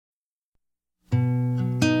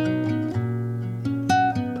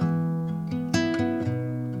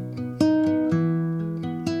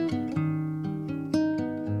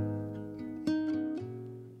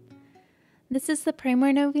is the Pray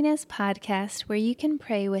More Novenas podcast where you can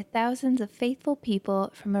pray with thousands of faithful people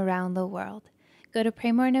from around the world. Go to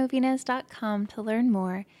praymorenovenas.com to learn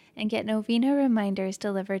more and get novena reminders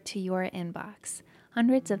delivered to your inbox.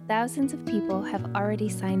 Hundreds of thousands of people have already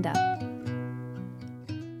signed up.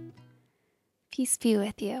 Peace be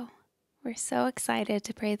with you. We're so excited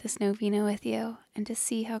to pray this novena with you and to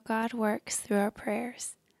see how God works through our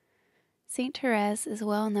prayers. Saint Therese is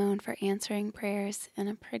well known for answering prayers in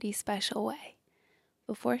a pretty special way.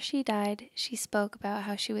 Before she died, she spoke about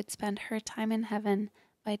how she would spend her time in heaven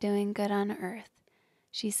by doing good on earth.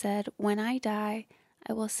 She said, "When I die,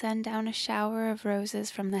 I will send down a shower of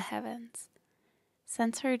roses from the heavens."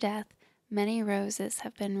 Since her death, many roses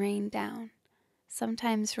have been rained down.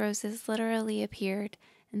 Sometimes roses literally appeared,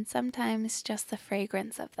 and sometimes just the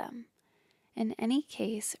fragrance of them. In any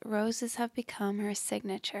case, roses have become her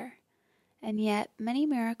signature. And yet, many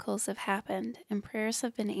miracles have happened and prayers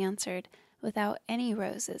have been answered without any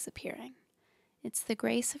roses appearing. It's the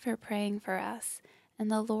grace of her praying for us and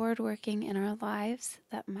the Lord working in our lives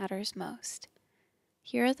that matters most.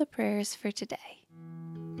 Here are the prayers for today.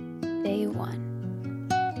 Day 1.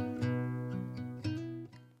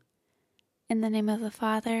 In the name of the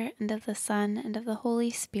Father, and of the Son, and of the Holy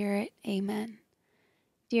Spirit, Amen.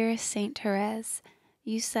 Dearest Saint Therese,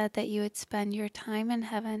 you said that you would spend your time in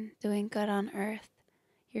heaven doing good on earth.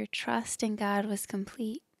 Your trust in God was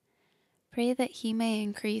complete. Pray that He may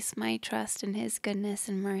increase my trust in His goodness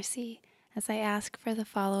and mercy as I ask for the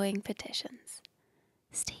following petitions.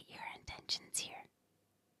 State your intentions here.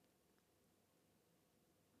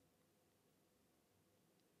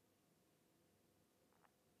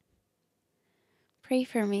 Pray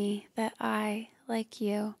for me that I, like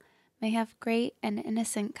you, may have great and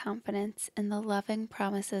innocent confidence in the loving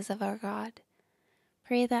promises of our God.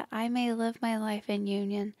 Pray that I may live my life in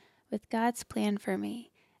union with God's plan for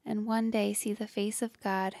me and one day see the face of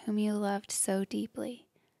God whom you loved so deeply.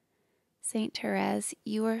 Saint Therese,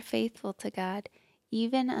 you were faithful to God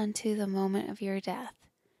even unto the moment of your death.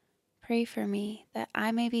 Pray for me that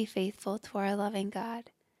I may be faithful to our loving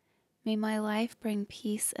God. May my life bring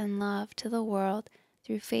peace and love to the world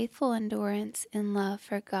through faithful endurance in love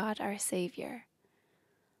for God our Savior.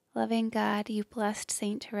 Loving God, you blessed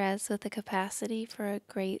Saint Therese with the capacity for a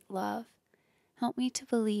great love. Help me to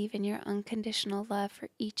believe in your unconditional love for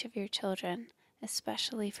each of your children,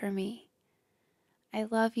 especially for me. I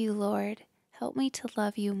love you, Lord. Help me to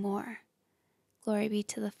love you more. Glory be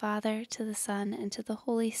to the Father, to the Son, and to the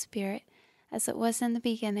Holy Spirit, as it was in the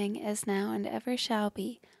beginning, is now, and ever shall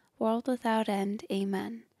be, world without end.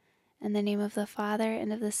 Amen. In the name of the Father,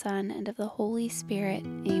 and of the Son, and of the Holy Spirit.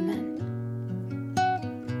 Amen.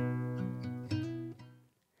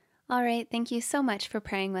 All right, thank you so much for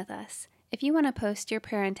praying with us. If you want to post your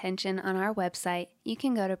prayer intention on our website, you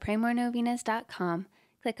can go to praymorenovenas.com,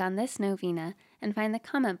 click on this novena, and find the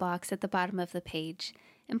comment box at the bottom of the page.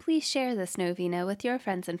 And please share this novena with your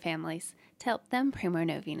friends and families to help them pray more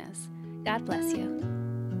novenas. God bless you.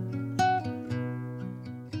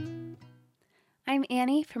 I'm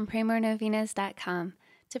Annie from praymorenovenas.com.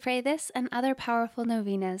 To pray this and other powerful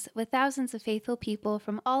novenas with thousands of faithful people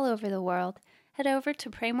from all over the world, head over to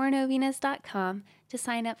praymorenovenas.com to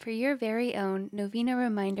sign up for your very own novena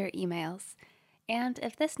reminder emails. And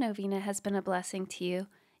if this novena has been a blessing to you,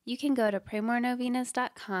 you can go to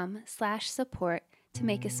praymorenovenas.com/support to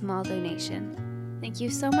make a small donation. Thank you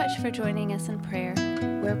so much for joining us in prayer.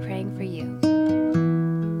 We're praying for you.